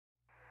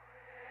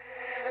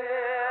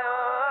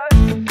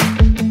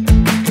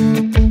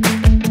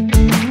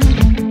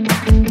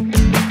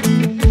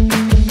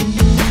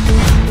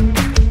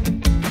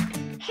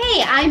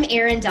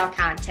Erin Del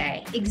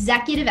Conte,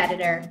 Executive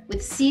Editor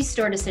with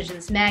C-Store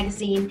Decisions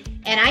Magazine,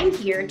 and I'm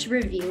here to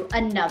review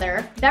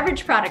another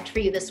beverage product for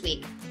you this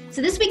week.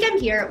 So this week I'm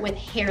here with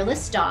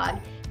Hairless Dog,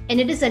 and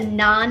it is a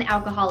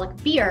non-alcoholic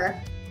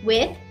beer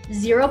with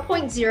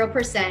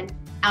 0.0%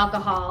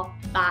 alcohol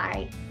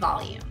by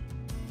volume.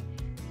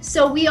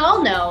 So we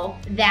all know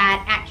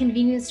that at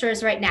convenience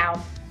stores right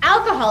now,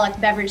 alcoholic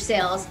beverage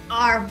sales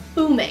are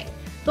booming.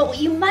 But what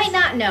you might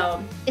not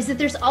know is that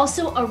there's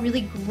also a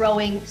really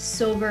growing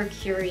sober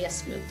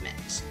curious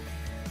movement.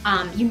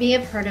 You may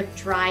have heard of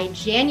Dry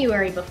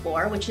January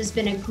before, which has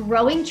been a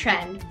growing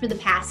trend for the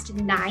past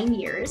 9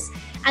 years.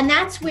 And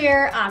that's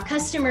where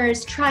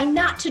customers try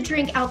not to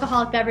drink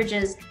alcoholic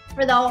beverages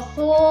for the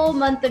whole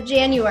month of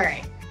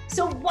January.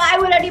 So why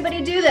would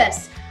anybody do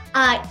this?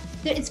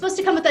 It's supposed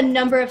to come with a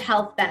number of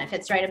health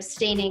benefits, right?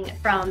 Abstaining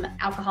from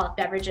alcoholic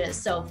beverages.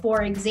 So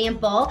for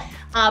example,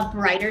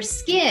 brighter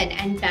skin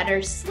and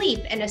better sleep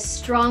and a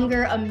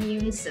stronger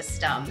immune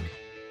system.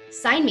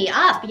 Sign me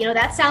up,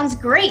 that sounds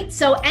great.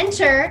 So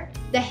enter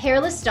the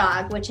Hairless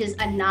Dog, which is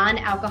a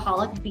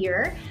non-alcoholic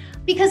beer,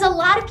 because a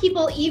lot of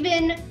people,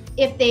 even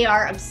if they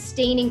are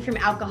abstaining from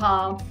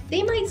alcohol,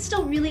 they might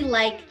still really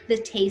like the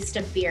taste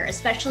of beer,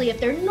 especially if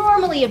they're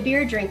normally a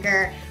beer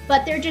drinker,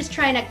 but they're just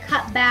trying to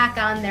cut back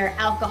on their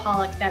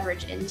alcoholic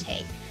beverage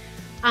intake.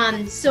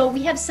 So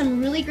we have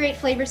some really great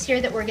flavors here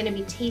that we're going to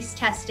be taste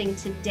testing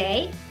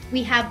today.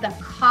 We have the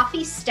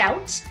coffee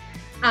stout,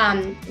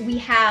 we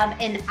have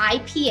an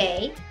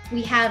IPA,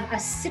 we have a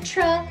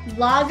Citra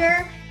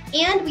Lager,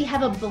 and we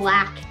have a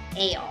black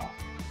ale.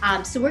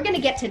 So we're going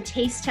to get to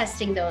taste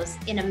testing those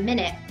in a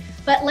minute.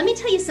 But let me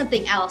tell you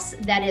something else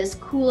that is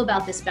cool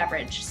about this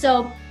beverage.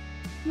 So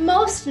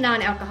most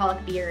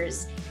non-alcoholic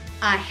beers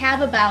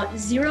have about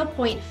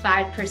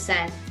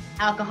 0.5%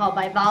 alcohol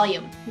by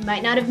volume. You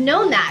might not have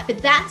known that, but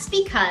that's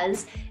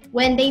because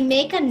when they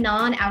make a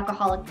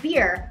non-alcoholic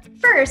beer,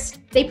 first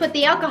they put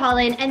the alcohol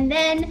in and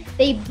then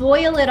they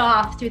boil it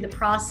off through the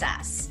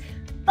process.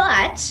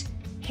 But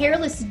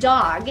Hairless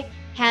Dog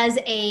has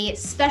a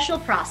special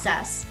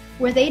process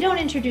where they don't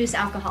introduce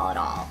alcohol at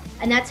all.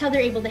 And that's how they're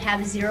able to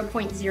have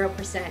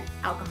 0.0%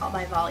 alcohol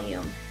by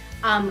volume.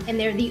 And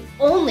they're the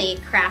only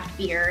craft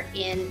beer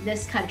in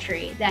this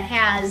country that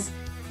has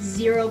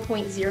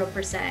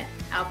 0.0%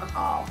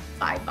 alcohol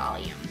by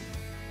volume.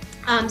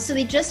 So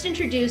they just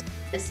introduced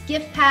this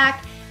gift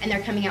pack, and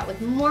they're coming out with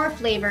more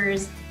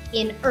flavors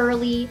in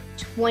early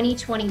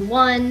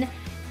 2021.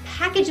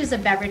 Packages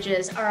of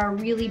beverages are a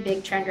really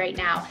big trend right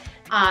now.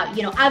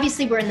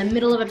 Obviously we're in the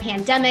middle of a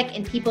pandemic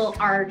and people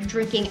are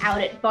drinking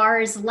out at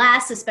bars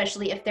less,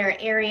 especially if their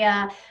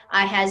area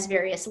has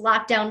various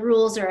lockdown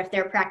rules or if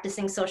they're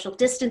practicing social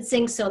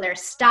distancing. So they're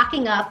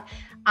stocking up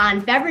on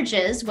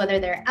beverages, whether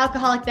they're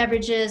alcoholic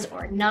beverages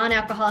or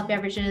non-alcoholic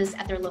beverages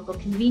at their local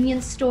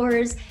convenience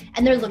stores.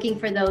 And they're looking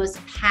for those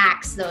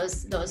packs,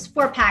 those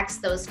 4-packs,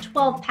 those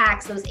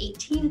 12-packs, those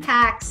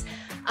 18-packs.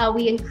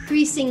 We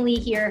increasingly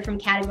hear from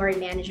category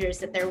managers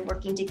that they're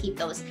working to keep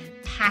those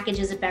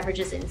packages of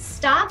beverages in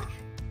stock.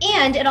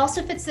 And it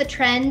also fits the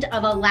trend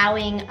of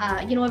allowing,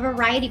 a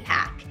variety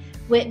pack,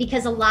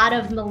 because a lot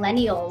of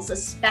millennials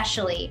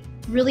especially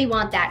really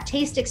want that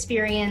taste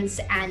experience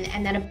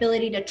and that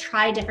ability to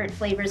try different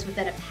flavors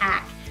within a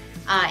pack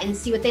and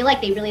see what they like.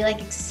 They really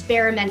like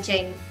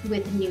experimenting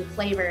with new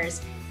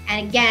flavors.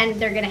 And again,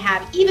 they're going to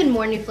have even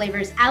more new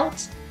flavors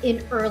out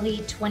in early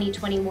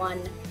 2021.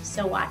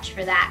 So watch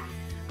for that.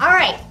 All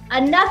right,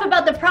 enough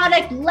about the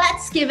product.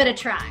 Let's give it a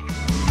try.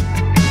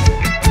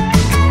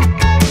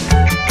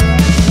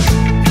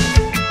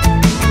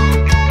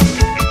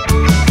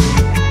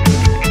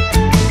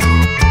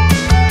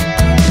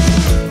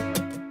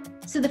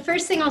 So the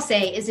first thing I'll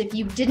say is if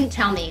you didn't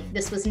tell me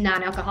this was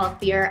non-alcoholic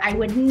beer, I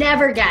would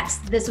never guess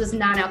this was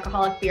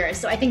non-alcoholic beer.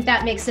 So I think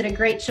that makes it a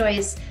great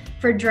choice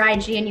for Dry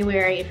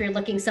January if you're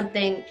looking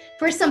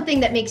for something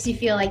that makes you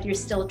feel like you're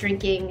still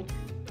drinking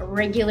a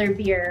regular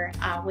beer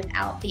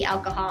without the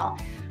alcohol.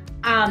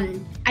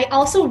 I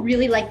also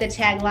really like the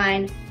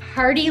tagline,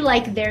 "Party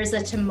like there's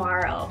a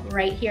tomorrow,"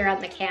 right here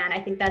on the can. I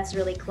think that's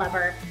really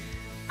clever.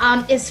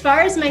 As far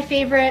as my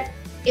favorite,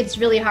 it's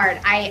really hard.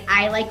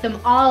 I like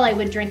them all. I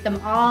would drink them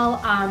all.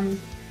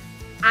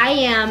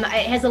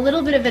 It has a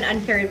little bit of an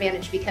unfair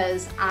advantage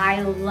because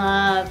I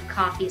love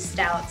coffee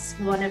stouts,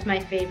 one of my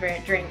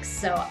favorite drinks.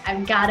 So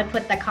I've got to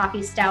put the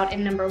coffee stout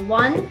in number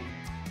 1.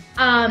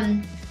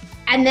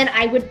 And then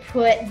I would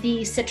put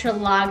the Citra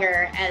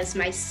Lager as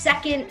my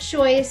second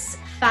choice,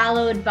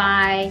 followed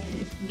by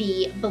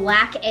the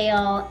black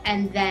ale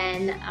and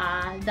then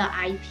the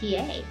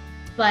IPA.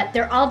 But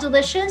they're all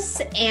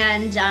delicious,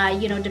 and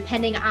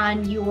depending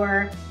on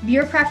your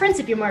beer preference,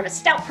 if you're more of a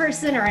stout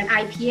person or an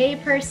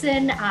IPA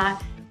person,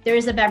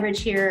 there's a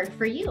beverage here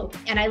for you.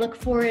 And I look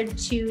forward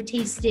to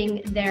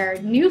tasting their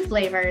new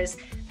flavors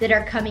that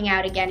are coming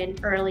out again in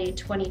early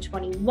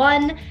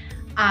 2021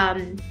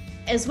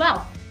 as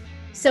well.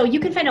 So you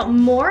can find out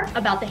more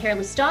about the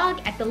Hairless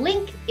Dog at the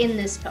link in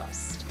this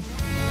post.